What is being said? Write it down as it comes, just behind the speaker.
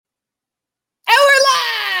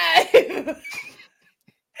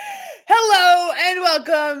Hello and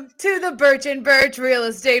welcome to the Birch and Birch Real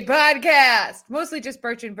Estate Podcast. Mostly just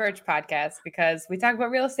Birch and Birch podcast because we talk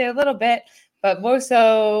about real estate a little bit, but more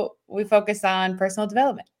so we focus on personal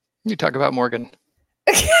development. You talk about Morgan.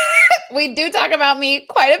 We do talk about me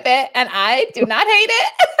quite a bit, and I do not hate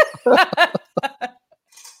it.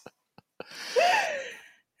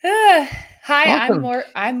 Hi, Awesome.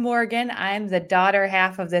 I'm Morgan. I'm the daughter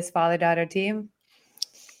half of this father-daughter team.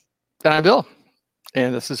 And I'm Bill.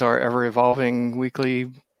 And this is our ever-evolving weekly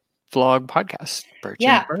vlog podcast, Birch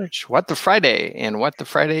and Birch. What the Friday, and what the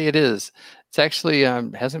Friday it is. It's actually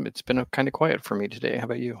it's been kind of quiet for me today. How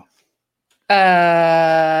about you?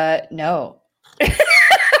 No.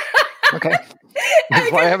 Okay.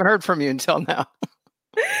 That's why I haven't heard from you until now.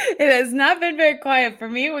 It has not been very quiet for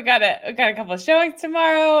me. We got a couple of showings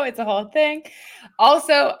tomorrow. It's a whole thing.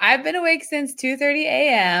 Also, I've been awake since 2:30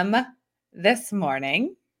 a.m. this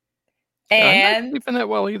morning. And I'm not sleeping that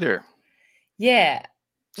well either. Yeah.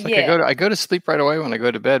 It's like I go to sleep right away when I go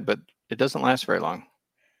to bed, but it doesn't last very long.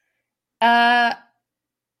 Yeah,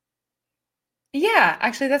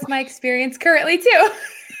 actually that's my experience currently too.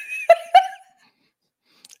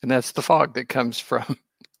 And that's the fog that comes from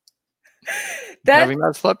having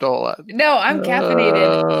not slept a whole lot. No, I'm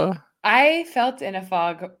caffeinated. I felt in a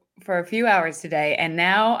fog for a few hours today, and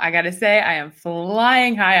now I gotta say I am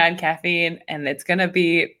flying high on caffeine, and it's gonna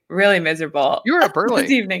be really miserable. You were up early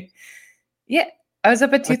this evening. Yeah, I was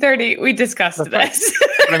up at 2:30. We discussed this.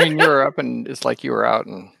 I mean, you were up, and it's like you were out.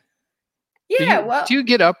 And do you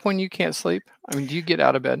get up when you can't sleep? I mean, do you get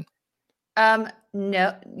out of bed?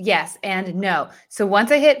 No. Yes and no. So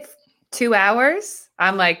once I hit 2 hours,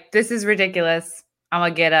 I'm like, this is ridiculous. I'm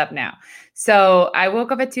gonna get up now. So I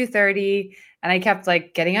woke up at 2:30. And I kept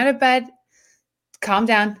like getting out of bed, calm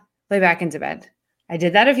down, lay back into bed. I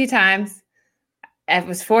did that a few times. It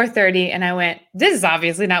was 4:30 and I went, this is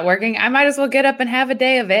obviously not working. I might as well get up and have a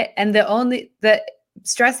day of it. And the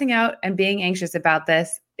stressing out and being anxious about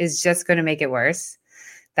this is just going to make it worse.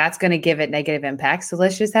 That's going to give it negative impact. So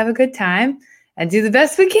let's just have a good time and do the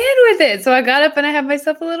best we can with it. So I got up and I had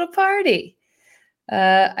myself a little party.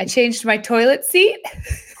 I changed my toilet seat.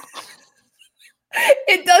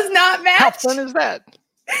 It does not match. How fun is that?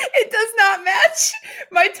 It does not match.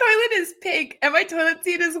 My toilet is pink and my toilet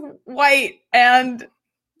seat is white. And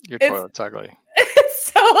your toilet's ugly.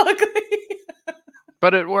 It's so ugly.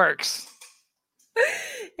 But it works.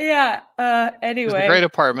 Yeah. Anyway. It's a great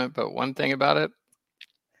apartment, but one thing about it,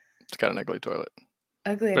 it's got an ugly toilet.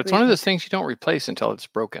 But it's one of those things you don't replace until it's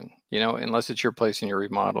broken, unless it's your place and you're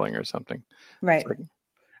remodeling or something. Right.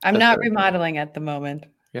 I'm not remodeling at the moment.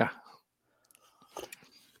 Yeah.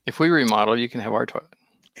 If we remodel, you can have our toilet.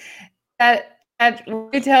 Will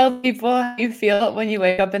you tell people how you feel when you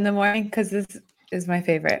wake up in the morning? Because this is my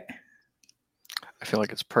favorite. I feel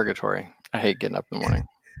like it's purgatory. I hate getting up in the morning.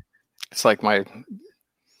 It's like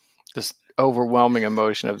this overwhelming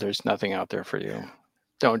emotion of there's nothing out there for you.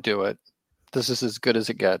 Don't do it. This is as good as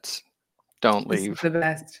it gets. Don't leave. This is the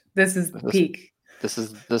best. This is the peak. This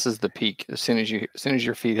is the peak. As soon as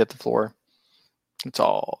your feet hit the floor, it's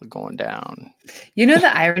all going down.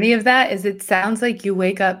 The irony of that is it sounds like you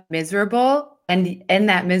wake up miserable, and in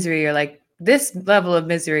that misery, you're like, this level of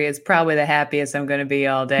misery is probably the happiest I'm going to be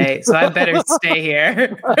all day. So I better stay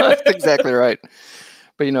here. That's exactly right.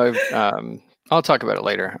 But, I'll talk about it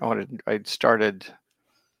later. I started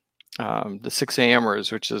the 6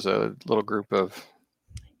 a.m.ers, which is a little group of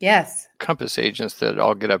Compass agents that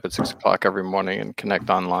all get up at 6 o'clock every morning and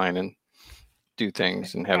connect online and do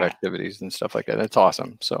things and have activities and stuff like that. It's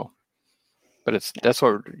awesome. So, but that's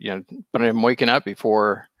what, but I'm waking up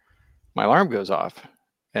before my alarm goes off,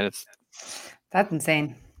 and that's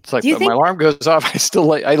insane. It's like my alarm goes off.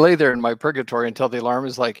 I lay there in my purgatory until the alarm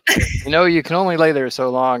is like, you can only lay there so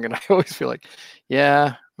long. And I always feel like,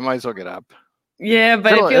 I might as well get up. Yeah.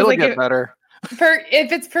 But it'll like get better.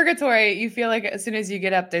 If it's purgatory, you feel like as soon as you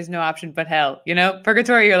get up, there's no option but hell.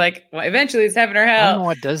 Purgatory, you're like, well, eventually it's heaven or hell. I don't know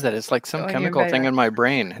what does that. It's like some chemical thing in my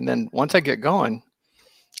brain. And then once I get going,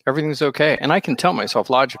 everything's okay. And I can tell myself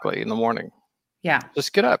logically in the morning. Yeah.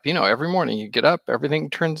 Just get up. Every morning you get up,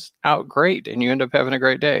 everything turns out great and you end up having a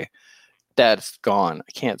great day. That's gone.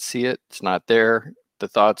 I can't see it. It's not there. The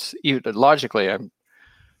thoughts, even logically,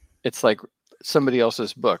 it's like somebody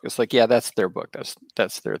else's book. It's like, that's their book.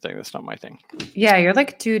 That's their thing. That's not my thing. Yeah, you're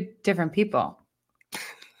like two different people.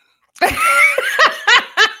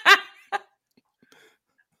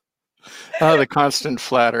 Oh, the constant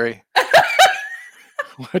flattery.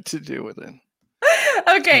 What to do with it?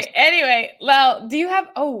 Okay. Anyway, well,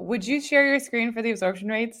 would you share your screen for the absorption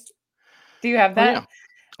rates? Do you have that? Oh, yeah,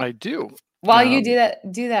 I do. While you do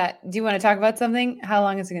that, do you want to talk about something? How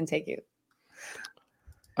long is it going to take you?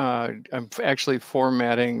 I'm actually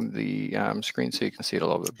formatting the screen so you can see it a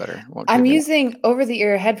little bit better. I'm using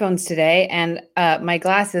over-the-ear headphones today, and my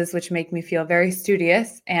glasses, which make me feel very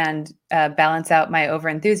studious and balance out my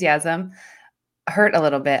over-enthusiasm, hurt a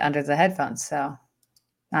little bit under the headphones. So,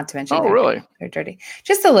 not to mention, they're dirty.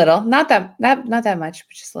 Just a little, not that much,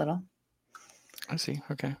 but just a little. I see.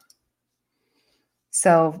 Okay.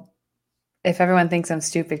 So, if everyone thinks I'm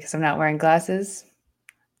stupid because I'm not wearing glasses,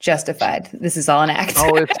 justified. This is all an act.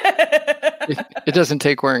 Oh, it doesn't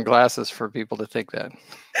take wearing glasses for people to think that.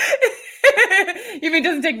 You mean it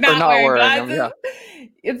doesn't take not wearing glasses? Them,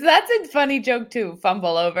 yeah. That's a funny joke too.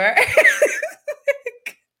 Fumble over.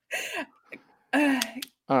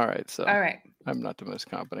 All right. So. All right. I'm not the most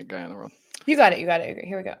competent guy in the world. You got it.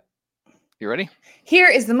 Here we go. You ready? Here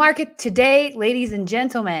is the market today, ladies and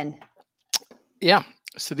gentlemen. Yeah.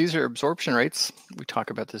 So these are absorption rates. We talk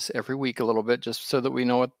about this every week a little bit just so that we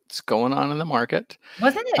know what's going on in the market.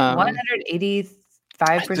 Wasn't it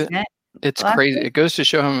 185%? It's crazy. Week? It goes to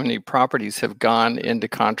show how many properties have gone into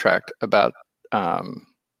contract about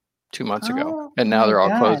 2 months ago, and now they're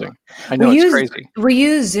all closing. I know it's crazy. Will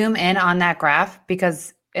you zoom in on that graph?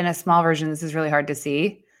 Because in a small version, this is really hard to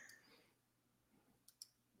see.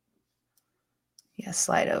 Yeah,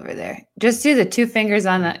 slide over there. Just do the 2 fingers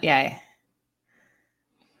on the, yeah.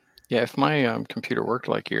 Yeah, if my computer worked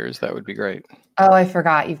like yours, that would be great. Oh, I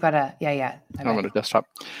forgot. You've got a, yeah. I'm on a desktop.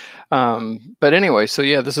 But anyway, so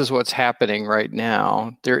yeah, this is what's happening right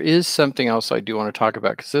now. There is something else I do want to talk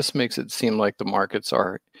about because this makes it seem like the markets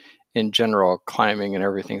are in general climbing and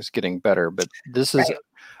everything's getting better. But this is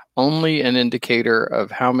only an indicator of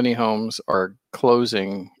how many homes are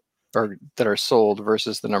closing or that are sold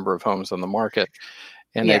versus the number of homes on the market.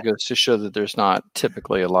 And that goes to show that there's not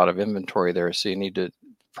typically a lot of inventory there. So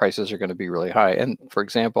prices are going to be really high. And for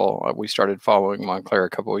example, we started following Montclair a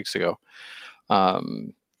couple of weeks ago.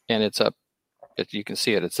 And it's up, you can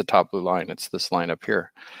see it, it's the top blue line. It's this line up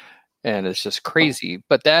here. And it's just crazy.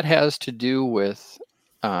 But that has to do with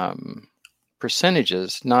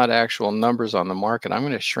percentages, not actual numbers on the market. I'm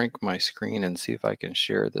going to shrink my screen and see if I can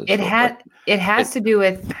share this. It has to do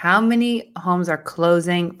with how many homes are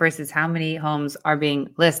closing versus how many homes are being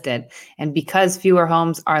listed. And because fewer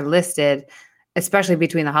homes are listed, especially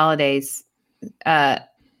between the holidays, and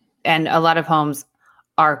a lot of homes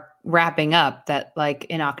are wrapping up that like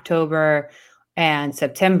in October and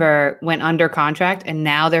September went under contract and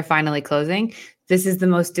now they're finally closing. This is the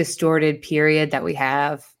most distorted period that we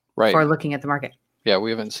have for looking at the market. Yeah,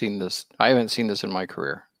 we haven't seen this. I haven't seen this in my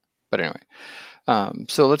career. But anyway,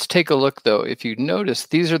 so let's take a look though. If you notice,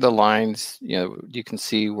 these are the lines, you can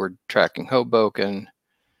see we're tracking Hoboken,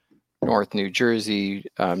 North New Jersey.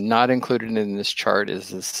 Not included in this chart is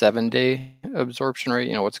the 7-day absorption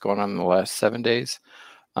rate. What's going on in the last 7 days.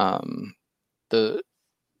 But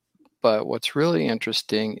what's really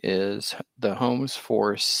interesting is the homes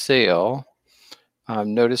for sale.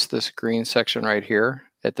 Notice this green section right here.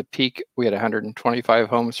 At the peak, we had 125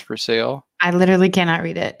 homes for sale. I literally cannot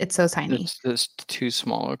read it. It's so tiny. It's too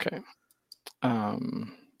small. Okay.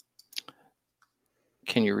 Can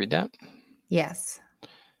you read that? Yes.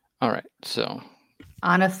 All right. So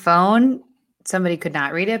on a phone, somebody could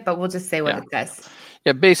not read it, but we'll just say what it says.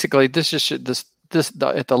 Yeah. Basically, at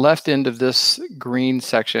the left end of this green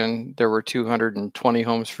section, there were 220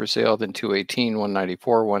 homes for sale, then 218,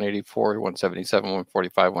 194, 184, 177,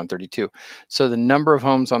 145, 132. So the number of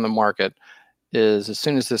homes on the market is, as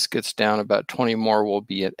soon as this gets down, about 20 more will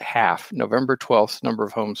be at half. November 12th, number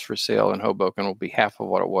of homes for sale in Hoboken will be half of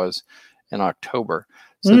what it was in October.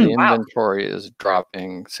 So the inventory is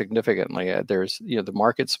dropping significantly. The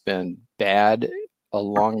market's been bad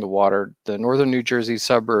along the water. The northern New Jersey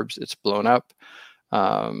suburbs, it's blown up.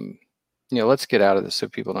 Let's get out of this so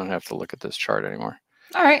people don't have to look at this chart anymore.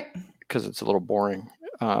 All right. Because it's a little boring.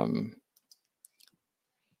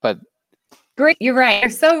 But great, you're right.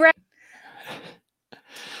 You're so right.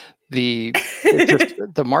 The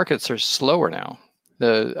markets are slower now.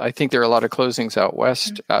 I think there are a lot of closings out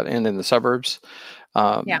west and in the suburbs.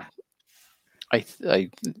 They're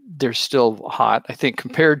still hot. I think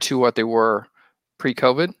compared to what they were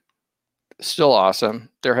pre-COVID, still awesome.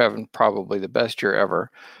 They're having probably the best year ever.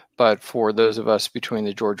 But for those of us between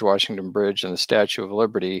the George Washington Bridge and the Statue of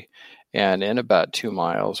Liberty and in about 2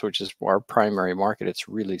 miles, which is our primary market, it's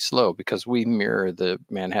really slow because we mirror the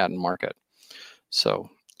Manhattan market. So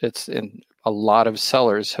a lot of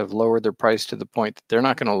sellers have lowered their price to the point that they're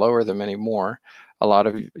not going to lower them anymore. A lot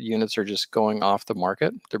of units are just going off the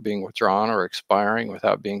market. They're being withdrawn or expiring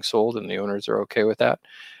without being sold, and the owners are okay with that.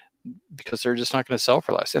 because they're just not going to sell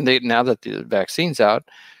for less. And now that the vaccine's out,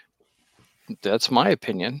 that's my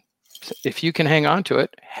opinion. If you can hang on to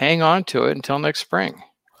it until next spring.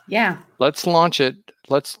 Yeah. Let's launch it.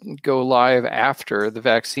 Let's go live after the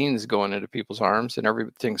vaccine's going into people's arms and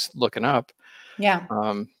everything's looking up. Yeah.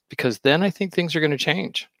 Because then I think things are going to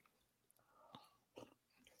change.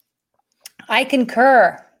 I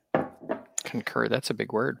concur. Concur. That's a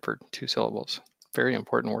big word for 2 syllables. Very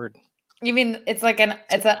important word. You mean it's an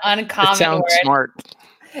uncommon it sounds word. Smart.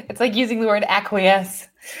 It's like using the word acquiesce.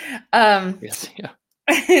 Yes. Yeah.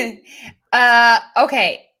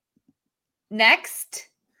 Okay. Next,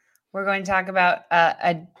 we're going to talk about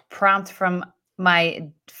a prompt from my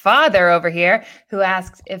father over here, who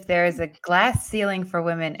asks if there is a glass ceiling for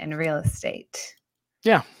women in real estate.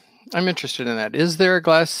 Yeah, I'm interested in that. Is there a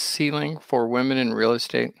glass ceiling for women in real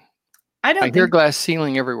estate? I hear glass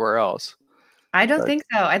ceiling everywhere else. I don't think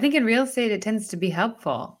so. I think in real estate, it tends to be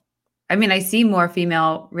helpful. I mean, I see more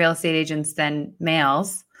female real estate agents than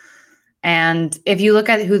males. And if you look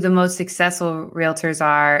at who the most successful realtors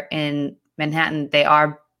are in Manhattan, there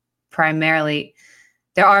are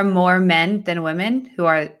more men than women who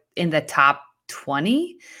are in the top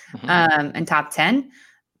 20 and top 10.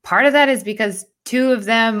 Part of that is because 2 of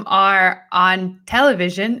them are on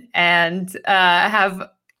television and have,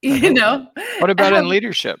 What about in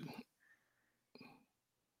leadership?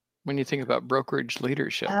 When you think about brokerage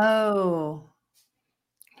leadership. Oh.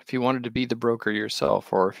 If you wanted to be the broker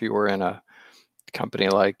yourself, or if you were in a company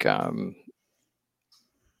like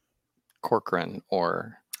Corcoran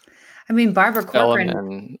or Barbara Corcoran.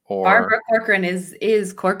 Elliman, or Barbara Corcoran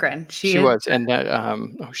is Corcoran. She was, and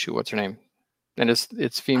what's her name? And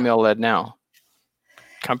it's female led now.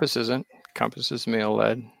 Compass isn't. Compass is male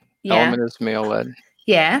led. Yeah. Element is male led.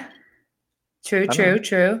 Yeah. True.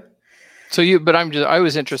 So I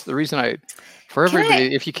was interested. The reason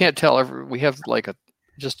if you can't tell, we have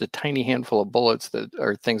just a tiny handful of bullets that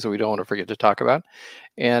are things that we don't want to forget to talk about.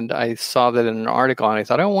 And I saw that in an article, and I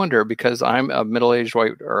thought, I wonder, because I'm a middle-aged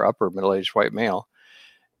white or upper middle-aged white male,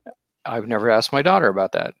 I've never asked my daughter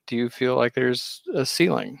about that. Do you feel like there's a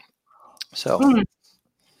ceiling? So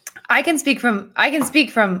I can speak from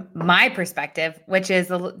my perspective, which is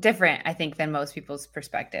a little different, I think, than most people's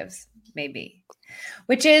perspectives, maybe.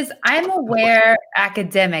 Which is, I'm aware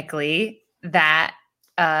academically that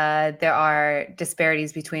there are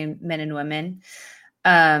disparities between men and women.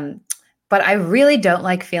 But I really don't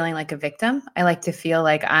like feeling like a victim. I like to feel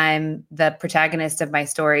like I'm the protagonist of my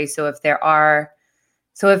story. So if it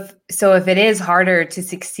is harder to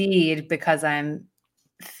succeed because I'm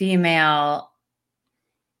female,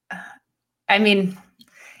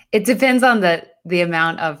 it depends on the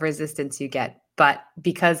amount of resistance you get. But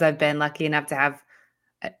because I've been lucky enough to have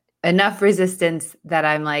enough resistance that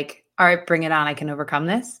I'm like, all right, bring it on. I can overcome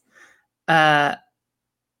this. I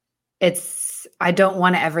don't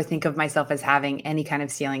want to ever think of myself as having any kind of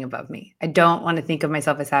ceiling above me. I don't want to think of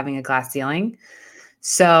myself as having a glass ceiling.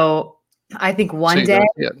 So I think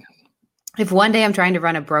if one day I'm trying to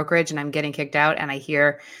run a brokerage and I'm getting kicked out and I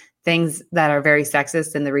hear things that are very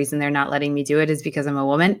sexist and the reason they're not letting me do it is because I'm a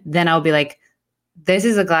woman, then I'll be like, this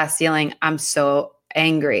is a glass ceiling. I'm so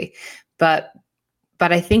angry. But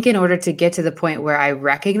I think in order to get to the point where I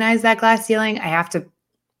recognize that glass ceiling, I have to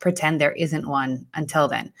pretend there isn't one until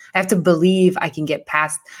then. I have to believe I can get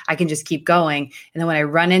past, I can just keep going. And then when I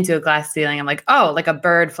run into a glass ceiling, I'm like, oh, like a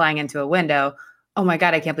bird flying into a window. Oh my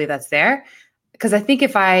God, I can't believe that's there. Because I think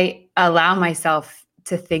if I allow myself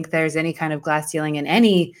to think there's any kind of glass ceiling in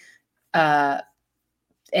anything I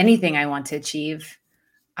want to achieve,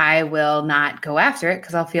 I will not go after it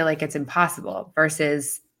because I'll feel like it's impossible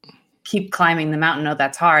versus keep climbing the mountain. Oh,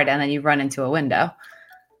 that's hard. And then you run into a window.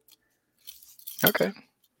 Okay.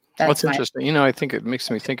 What's interesting, I think it makes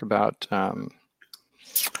me think about,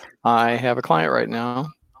 I have a client right now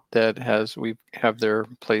that we have their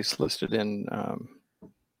place listed in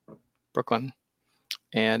Brooklyn.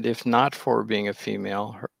 And if not for being a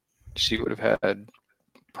female, she would have had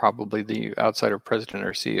probably the outside of president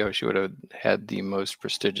or CEO, she would have had the most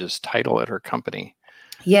prestigious title at her company.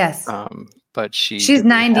 Yes. But she's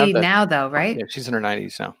 90 now though, right? Yeah, she's in her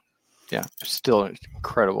 90s now. Yeah, still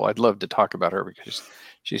incredible. I'd love to talk about her because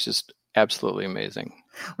she's just absolutely amazing.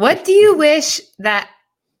 What do you wish that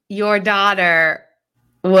your daughter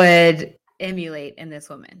would emulate in this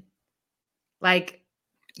woman? Like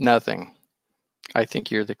nothing. I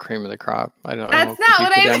think you're the cream of the crop. That's not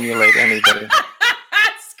what I emulate anybody.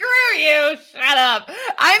 Screw you. Shut up.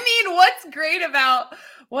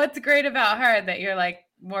 What's great about her that you're like,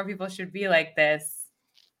 more people should be like this?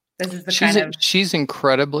 This is she's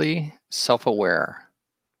incredibly self-aware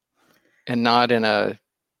and not in a,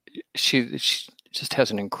 she just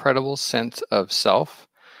has an incredible sense of self,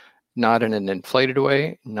 not in an inflated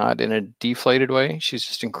way, not in a deflated way. She's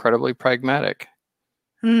just incredibly pragmatic.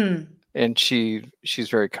 And she's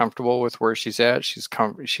very comfortable with where she's at.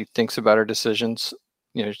 She thinks about her decisions.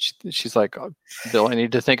 You know, she's like, oh, Bill, I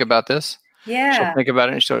need to think about this. Yeah. She'll think about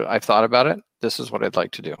it and I've thought about it. This is what I'd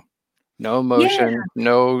like to do. No emotion,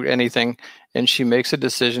 no anything. And she makes a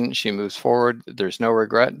decision. She moves forward. There's no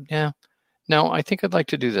regret. Yeah. No, I think I'd like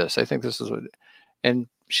to do this. I think this is what, and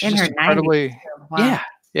she's just incredibly,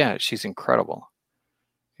 yeah, she's incredible.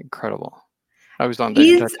 Incredible. I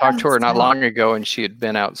talked to her not long ago and she had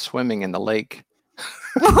been out swimming in the lake.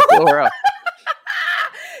 Blow her up.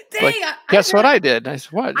 Dang, like, guess what I did? I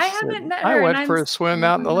said, what? I haven't met her. I went for a swim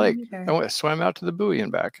out in the lake. I swam out to the buoy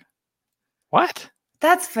and back. What?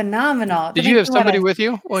 That's phenomenal. Did you have somebody with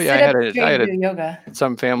you? Well, yeah, I had yoga.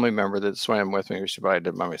 Some family member that swam with me. I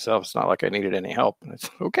did by myself. It's not like I needed any help. It's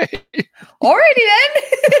okay. Already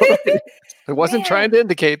then. I wasn't trying to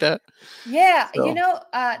indicate that. Yeah, so.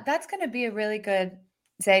 That's going to be a really good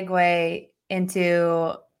segue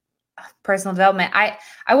into personal development. I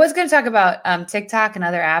was going to talk about TikTok and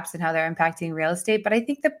other apps and how they're impacting real estate, but I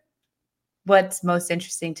think that what's most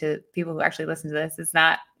interesting to people who actually listen to this is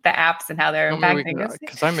not the apps and how they're impacting us.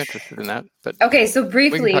 Because I'm interested in that. But okay, so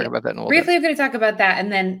briefly, we can talk about that in a little bit. I'm going to talk about that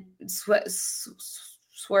and then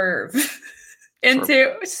swerve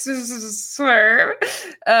into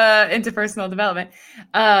personal development.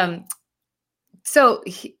 So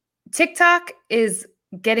TikTok is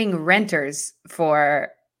getting renters for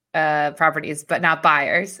properties, but not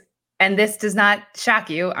buyers. And this does not shock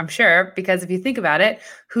you, I'm sure, because if you think about it,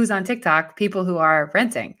 who's on TikTok? People who are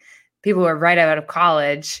renting, people who are right out of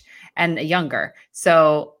college and younger.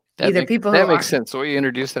 So that makes sense. The way you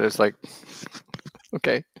introduced that is like,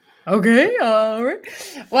 okay. Okay. All right.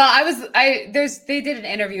 Well, they did an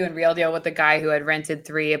interview in Real Deal with a guy who had rented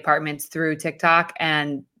 3 apartments through TikTok,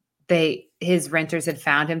 and his renters had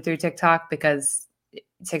found him through TikTok because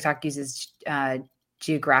TikTok uses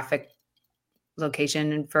geographic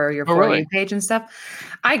location for your For You page and stuff.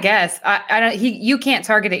 I guess you can't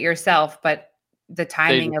target it yourself, but the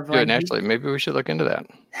timing of when naturally, maybe we should look into that.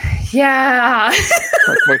 Yeah.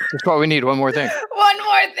 That's what we need. One more thing. One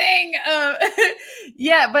more thing.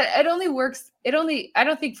 Yeah, but it only works. I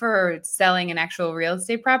don't think for selling an actual real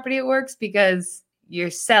estate property it works because you're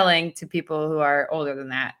selling to people who are older than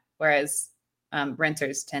that, whereas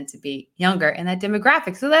renters tend to be younger in that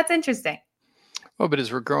demographic. So that's interesting. Well, but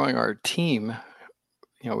as we're growing our team,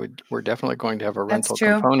 we're definitely going to have a rental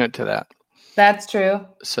component to that. That's true.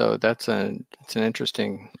 So it's an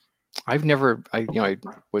interesting. I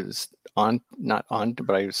was not on,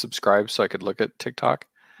 but I subscribed so I could look at TikTok.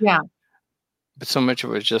 Yeah. But so much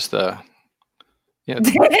of it was just the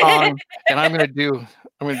song, and I'm going to do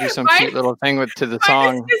some cute little thing to the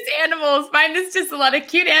song. Mine is just animals. Mine is just a lot of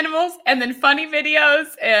cute animals, and then funny videos,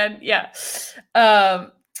 and yeah.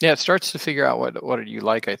 Yeah, it starts to figure out what you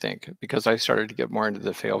like, I think, because I started to get more into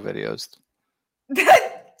the fail videos.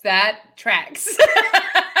 That tracks.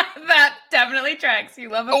 That definitely tracks. You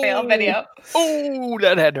love a fail video. Oh,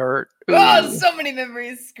 that had to hurt. Ooh. Oh, so many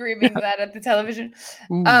memories screaming that at the television.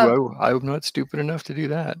 Ooh, I'm not stupid enough to do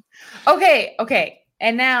that. Okay.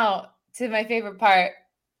 And now to my favorite part,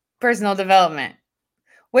 personal development,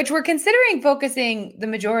 which we're considering focusing the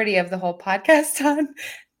majority of the whole podcast on.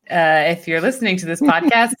 If you're listening to this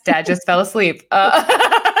podcast, Dad just fell asleep.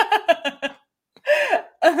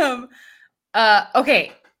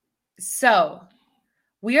 Okay. So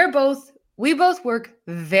we both work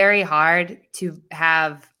very hard to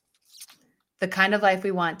have the kind of life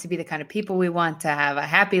we want, to be the kind of people we want, to have a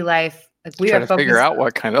happy life. Like we are figure out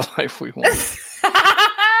what kind of life we want.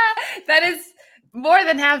 That is more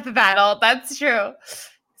than half the battle. That's true.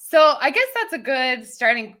 So I guess that's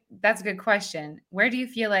a good question. Where do you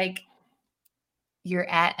feel like you're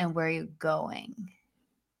at and where you're going?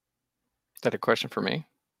 Is that a question for me?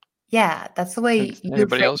 Yeah, that's the way you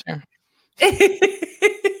anybody else here?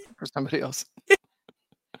 For somebody else.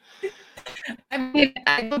 I mean,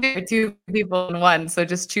 I will be 2 people in one, so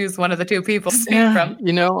just choose one of the 2 people to speak from.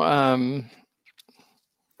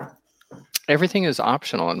 Everything is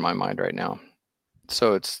optional in my mind right now.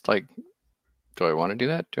 So it's like, do I want to do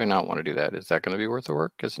that? Do I not want to do that? Is that going to be worth the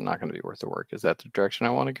work? Is it not going to be worth the work? Is that the direction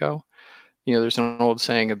I want to go? There's an old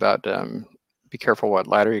saying about be careful what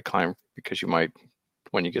ladder you climb, because you might,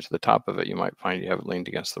 when you get to the top of it, you might find you have leaned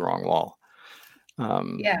against the wrong wall. So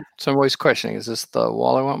I'm always questioning, is this the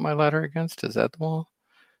wall I want my ladder against? Is that the wall?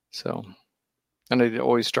 So, and I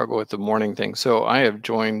always struggle with the morning thing. So I have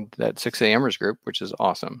joined that 6 a.m.ers group, which is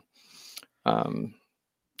awesome. And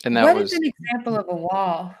that What is an example of a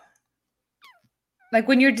wall? Like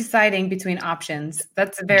when you're deciding between options,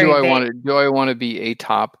 that's very do I want to be a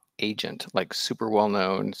top agent, like super well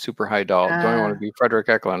known, super high dollar? Do I want to be Frederick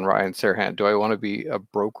Eklund, Ryan Serhant? Do I want to be a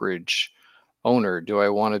brokerage owner? Do I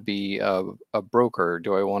want to be a broker?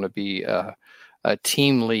 Do I want to be a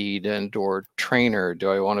team lead and or trainer?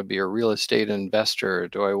 Do I want to be a real estate investor?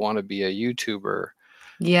 Do I want to be a YouTuber?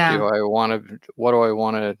 Yeah. What do I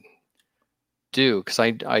want to do? Because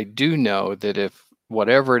I do know that if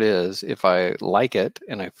whatever it is, if I like it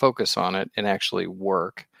and I focus on it and actually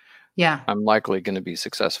work, I'm likely going to be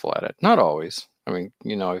successful at it. Not always. I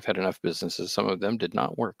mean, I've had enough businesses. Some of them did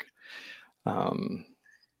not work.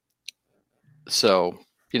 So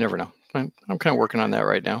you never know. I'm kind of working on that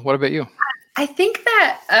right now. What about you? I think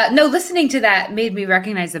that, listening to that made me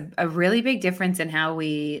recognize a really big difference in how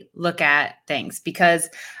we look at things, because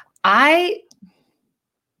I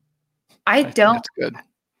don't. That's good.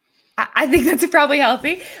 I think that's probably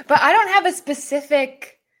healthy, but I don't have a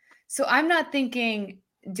specific. So I'm not thinking,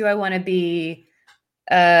 do I want to be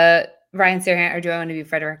Ryan Serhant, or do I want to be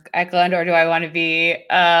Frederick Eklund, or do I want to be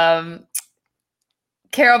Carol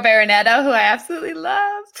Baronetto, who I absolutely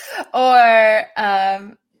love, or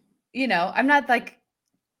I'm not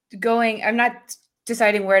I'm not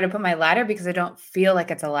deciding where to put my ladder, because I don't feel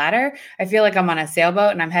like it's a ladder. I feel like I'm on a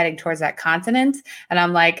sailboat and I'm heading towards that continent. And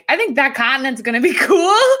I'm like, I think that continent's going to be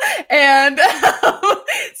cool. And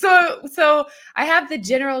so I have the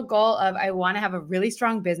general goal of, I want to have a really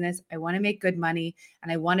strong business. I want to make good money,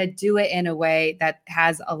 and I want to do it in a way that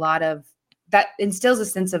has that instills a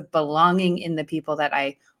sense of belonging in the people that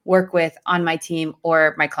I work with on my team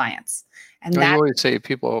or my clients. And I always say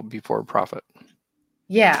people before profit.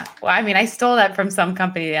 Yeah. Well, I mean, I stole that from some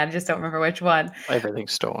company. I just don't remember which one.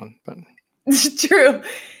 Everything's stolen, but it's true.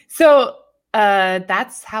 So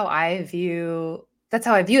that's how I view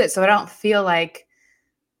it. So I don't feel like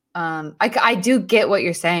I do get what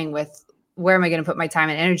you're saying with, where am I going to put my time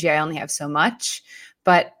and energy? I only have so much,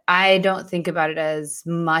 but I don't think about it as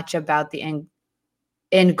much about the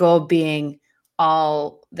end goal being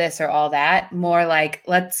all this or all that. More like,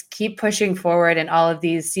 let's keep pushing forward, and all of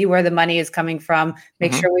these, see where the money is coming from,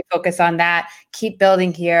 make sure we focus on that, keep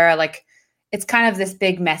building here. Like, it's kind of this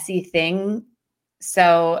big messy thing.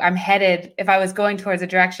 So I'm headed, if I was going towards a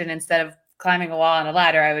direction, instead of climbing a wall on a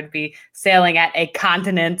ladder, I would be sailing at a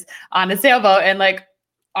continent on a sailboat, and like,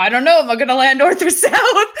 I don't know, am I going to land north or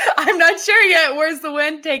south? I'm not sure yet. Where's the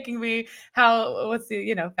wind taking me? What's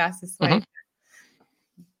the, fastest way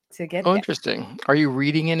to get there? Interesting. Are you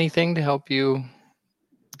reading anything to help you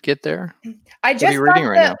get there? I just reading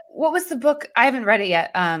right now? What was the book? I haven't read it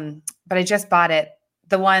yet. But I just bought it.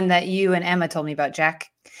 The one that you and Emma told me about,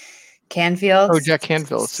 Jack Canfield. Oh, Jack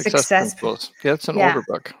Canfield, Success Principles. Yeah, it's an older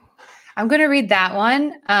book. I'm going to read that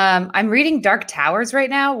one. I'm reading Dark Towers right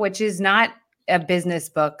now, which is not a business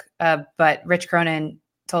book, but Rich Cronin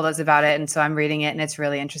told us about it, and so I'm reading it, and it's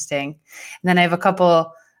really interesting. And then I have a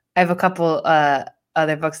couple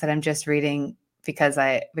other books that I'm just reading because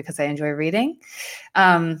I enjoy reading.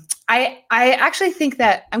 I actually think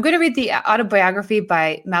that I'm going to read the autobiography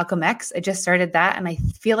by Malcolm X. I just started that, and I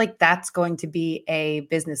feel like that's going to be a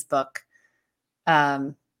business book,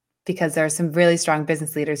 because there are some really strong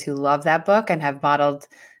business leaders who love that book and have modeled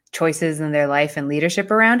choices in their life and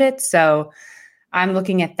leadership around it. So I'm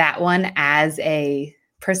looking at that one as a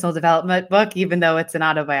personal development book, even though it's an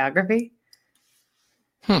autobiography.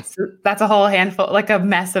 So that's a whole handful, like a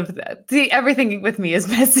mess of that. See, everything with me is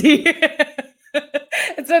messy.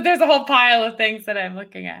 And so there's a whole pile of things that I'm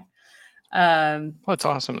looking at. Well, it's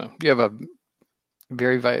awesome though. You have a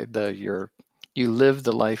you live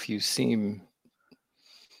the life you seem,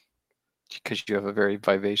 because you have a very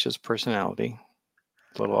vivacious personality,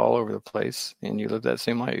 a little all over the place, and you live that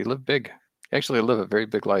same life. You live big. You actually live a very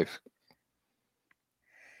big life.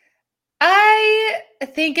 I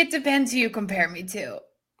think it depends who you compare me to.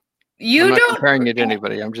 I'm not comparing you to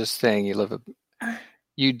anybody. I'm just saying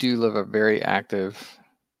you do live a very active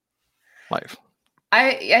life.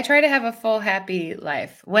 I try to have a full, happy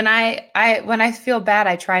life. When I feel bad,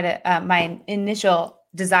 I try to, my initial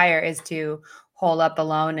desire is to hole up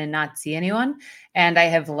alone and not see anyone. And I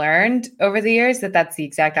have learned over the years that that's the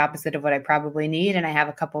exact opposite of what I probably need. And I have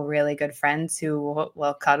a couple really good friends who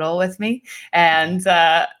will cuddle with me. And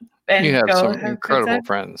you have some incredible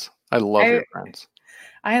friends. I love your friends.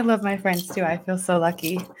 I love my friends too. I feel so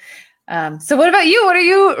lucky. So what about you? What are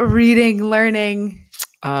you reading, learning,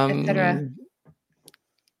 etc.?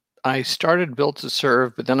 I started Built to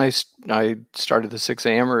Serve, but then I started the 6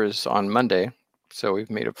 a.m.ers on Monday. So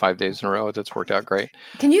we've made it 5 days in a row. That's worked out great.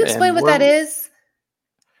 Can you explain what that is?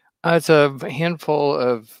 It's a handful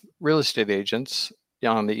of real estate agents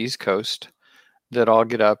on the East Coast that all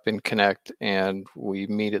get up and connect, and we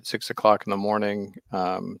meet at 6 o'clock in the morning.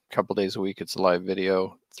 A couple days a week, it's a live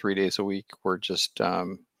video. 3 days a week, we're just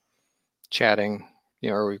chatting,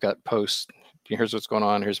 or we've got posts. Here's what's going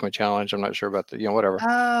on. Here's my challenge. I'm not sure about the, whatever.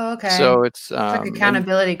 Oh, okay. So it's like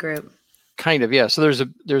accountability group. Kind of, yeah. So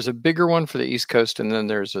there's a bigger one for the East Coast, and then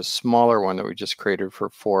there's a smaller one that we just created for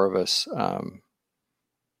 4 of us.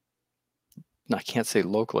 I can't say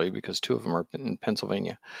locally because 2 of them are in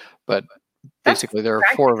Pennsylvania, but basically there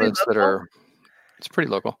are 4 of us that are. It's pretty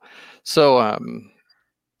local. So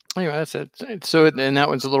anyway, that's it. So and that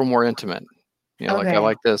one's a little more intimate. Like I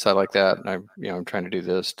like this, I like that, and I'm trying to do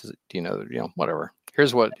this. Whatever.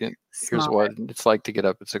 Here's what it's like to get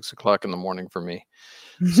up at 6 o'clock in the morning for me.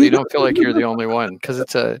 So you don't feel like you're the only one, because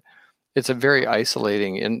it's a very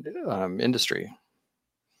isolating industry.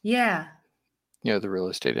 Yeah. The real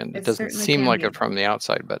estate industry. It doesn't seem like it from the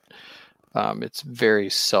outside, but it's very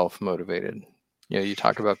self-motivated. You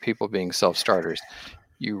talk about people being self-starters.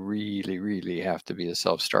 You really, really have to be a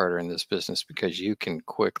self-starter in this business, because you could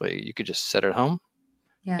just sit at home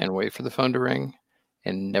and wait for the phone to ring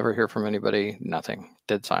and never hear from anybody. Nothing.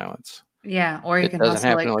 Dead silence. Yeah. Or you can doesn't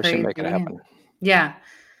happen unless you make it happen. Yeah.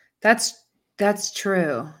 That's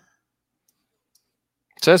true.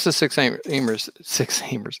 So that's the 6 a.m.ers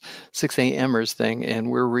thing,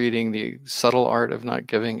 and we're reading The Subtle Art of Not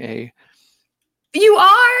Giving a. You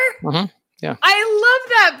are? Mm-hmm. Yeah. I love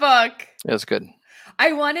that book. That's good.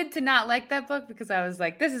 I wanted to not like that book because I was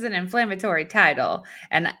like, this is an inflammatory title,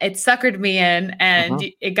 and it suckered me in, and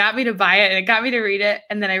it got me to buy it, and it got me to read it,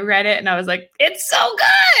 and then I read it, and I was like, it's so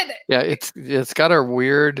good. Yeah, it's got a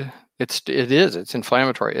weird. It's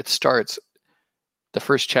inflammatory. It starts the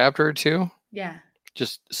first chapter or 2. Yeah.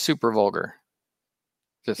 Just super vulgar.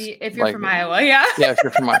 If you're from Iowa, yeah. Yeah, if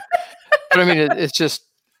you're from Iowa. But I mean, it's just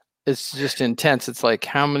intense. It's like,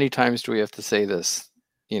 how many times do we have to say this?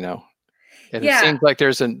 And it seems like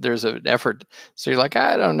there's an effort. So you're like,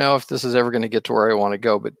 I don't know if this is ever going to get to where I want to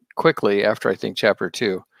go. But quickly after, I think, chapter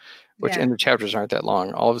 2, and the chapters aren't that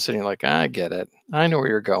long, all of a sudden you're like, I get it. I know where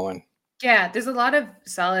you're going. Yeah, there's a lot of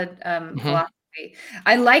solid philosophy.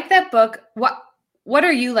 I like that book. What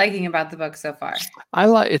are you liking about the book so far? I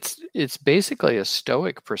like it's basically a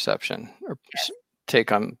Stoic perception or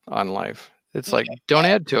take on life. It's like, don't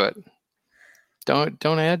add to it.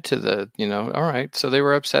 Don't add to the, all right. So they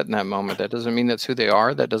were upset in that moment. That doesn't mean that's who they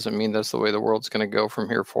are. That doesn't mean that's the way the world's going to go from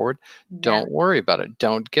here forward. Yeah. Don't worry about it.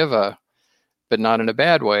 Don't give but not in a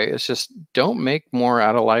bad way. It's just, don't make more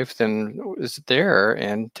out of life than is there,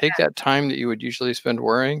 and take that time that you would usually spend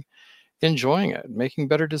worrying, enjoying it, making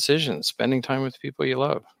better decisions, spending time with people you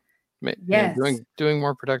love, doing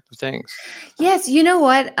more productive things. Yes. You know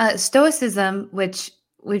what? Stoicism, which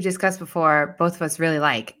we've discussed before, both of us really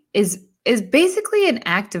like, is basically an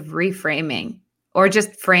act of reframing, or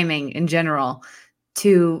just framing in general,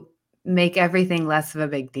 to make everything less of a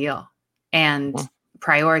big deal and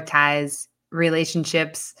prioritize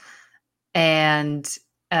relationships and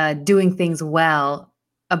doing things well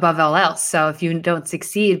above all else. So if you don't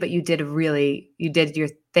succeed, but you did your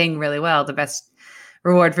thing really well, the best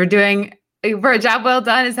reward for a job well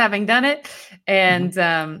done is having done it, and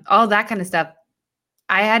all that kind of stuff.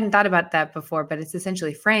 I hadn't thought about that before, but it's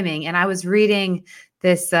essentially framing. And I was reading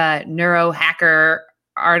this neurohacker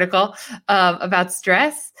article about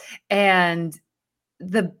stress, and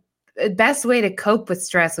the best way to cope with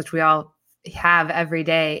stress, which we all have every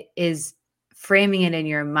day, is framing it in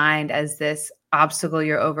your mind as this obstacle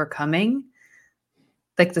you're overcoming,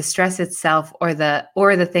 like the stress itself, or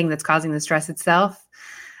the thing that's causing the stress itself.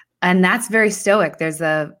 And that's very Stoic. There's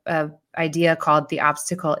a idea called the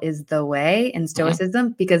obstacle is the way in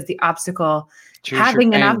Stoicism, because the obstacle,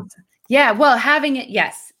 having it,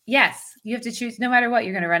 yes, you have to choose. No matter what,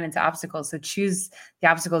 you're going to run into obstacles. So choose the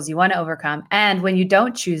obstacles you want to overcome. And when you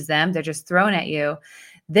don't choose them, they're just thrown at you.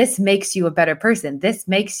 This makes you a better person. This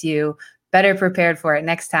makes you better prepared for it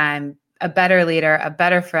next time, a better leader, a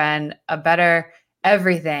better friend, a better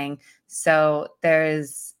everything. So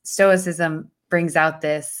there's Stoicism brings out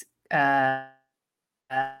this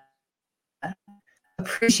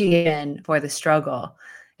appreciation for the struggle.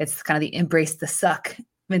 It's kind of the embrace the suck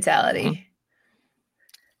mentality.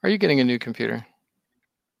 Are you getting a new computer?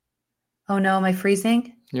 Oh no, am I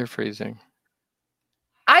freezing? You're freezing.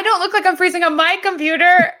 I don't look like I'm freezing on my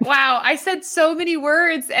computer. Wow, I said so many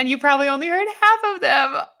words and you probably only heard half of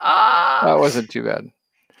them. That wasn't too bad.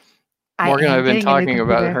 Morgan and I have been talking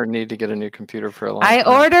about her need to get a new computer for a long time. I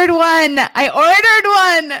ordered one.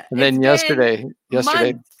 And then yesterday,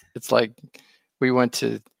 it's like we went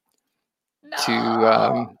we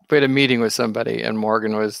had a meeting with somebody, and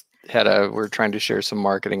Morgan was we're trying to share some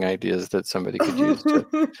marketing ideas that somebody could use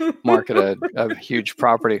to market a huge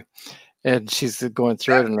property. And she's going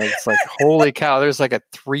through it, and it's like, holy cow, there's like a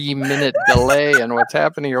 3-minute delay in what's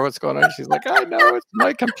happening or what's going on. She's like, I know, it's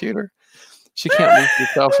my computer. She can't leave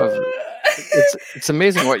herself of it's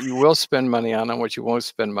amazing what you will spend money on and what you won't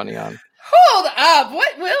spend money on. Hold up.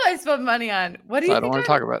 What will I spend money on? What do you I don't want to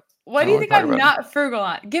talk about. What do you think I'm not frugal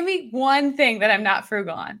on? Give me one thing that I'm not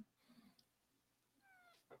frugal on.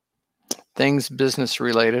 Things business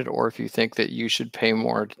related, or if you think that you should pay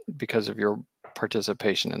more because of your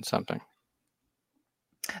participation in something.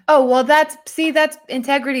 Oh, well, that's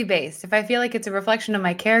integrity based. If I feel like it's a reflection of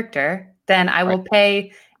my character, then I will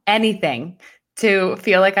pay anything to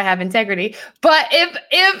feel like I have integrity. But if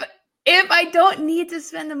I don't need to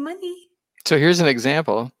spend the money. So here's an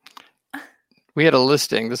example. We had a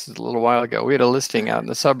listing. This is a little while ago. We had a listing out in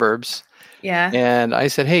the suburbs. Yeah. And I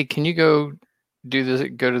said, hey, can you go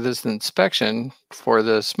to this inspection for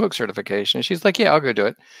the smoke certification? And she's like, yeah, I'll go do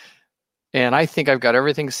it. And I think I've got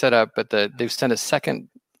everything set up, but they've sent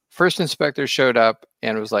first inspector showed up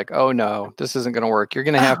and was like, oh no, this isn't going to work. You're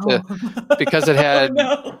going to have to, because it had,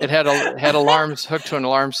 it had alarms hooked to an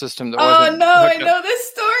alarm system. That wasn't I know this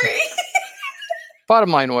story.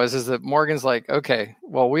 Bottom line is that Morgan's like, okay,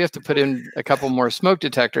 well, we have to put in a couple more smoke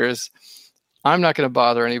detectors. I'm not going to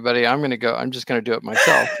bother anybody. I'm just going to do it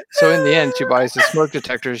myself. So in the end, she buys the smoke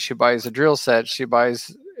detectors. She buys a drill set. She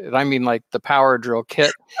buys, like the power drill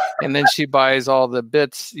kit. And then she buys all the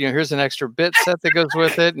bits. Here's an extra bit set that goes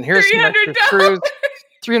with it. And here's some extra screws.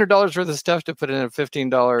 $300 worth of stuff to put in a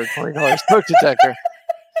 $15, $20 smoke detector.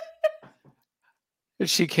 And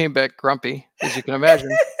she came back grumpy, as you can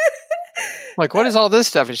imagine. Like, what is all this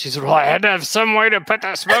stuff? And she said, well, I had to have some way to put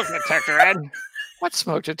the smoke detector in. What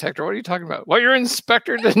smoke detector? What are you talking about? Well, your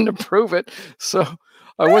inspector didn't approve it. So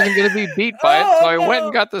I wasn't going to be beat by it. So I went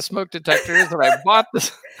and got the smoke detectors and I bought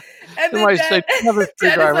this. And then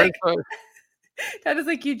Dad is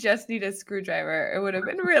like, you just need a screwdriver. It would have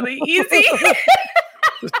been really easy.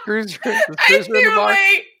 The screws I threw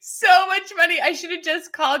away so much money. I should have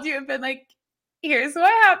just called you and been like, here's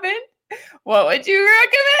what happened. What would you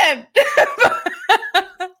recommend?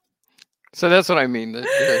 So that's what I mean.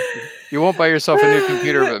 You won't buy yourself a new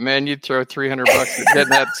computer, but man, you'd throw $300 at getting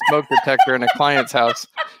that smoke detector in a client's house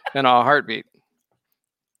in a heartbeat.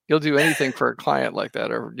 You'll do anything for a client like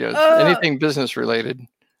that, or anything business related.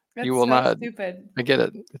 You will not. Stupid. I get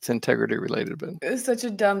it. It's integrity related, but it was such a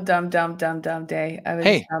dumb day. I was dumb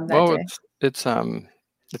that day.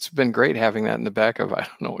 It's been great having that in the back of, I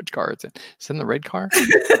don't know which car it's in. It's in the red car?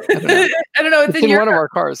 I don't know. It's in one of our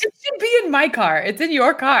cars. It should be in my car. It's in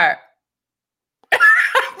your car.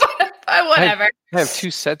 But whatever. I have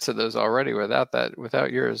 2 sets of those already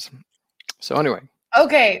without yours. So anyway.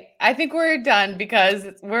 Okay. I think we're done because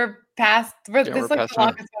we're past. This is like the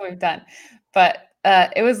longest one we've done. But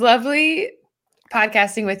it was lovely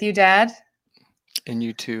podcasting with you, Dad. And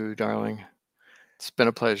you too, darling. It's been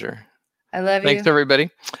a pleasure. I love you. Thanks, everybody.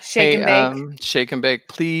 Shake and bake. Shake and bake.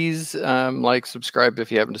 Please subscribe if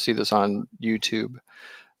you happen to see this on YouTube.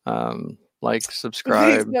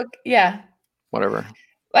 Subscribe. Facebook, yeah. Whatever.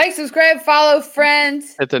 Subscribe, follow,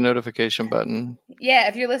 friends. Hit the notification button. Yeah,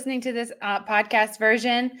 if you're listening to this podcast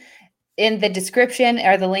version, in the description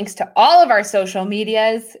are the links to all of our social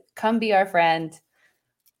medias. Come be our friend.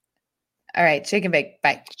 All right, shake and bake.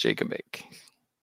 Bye. Shake and bake.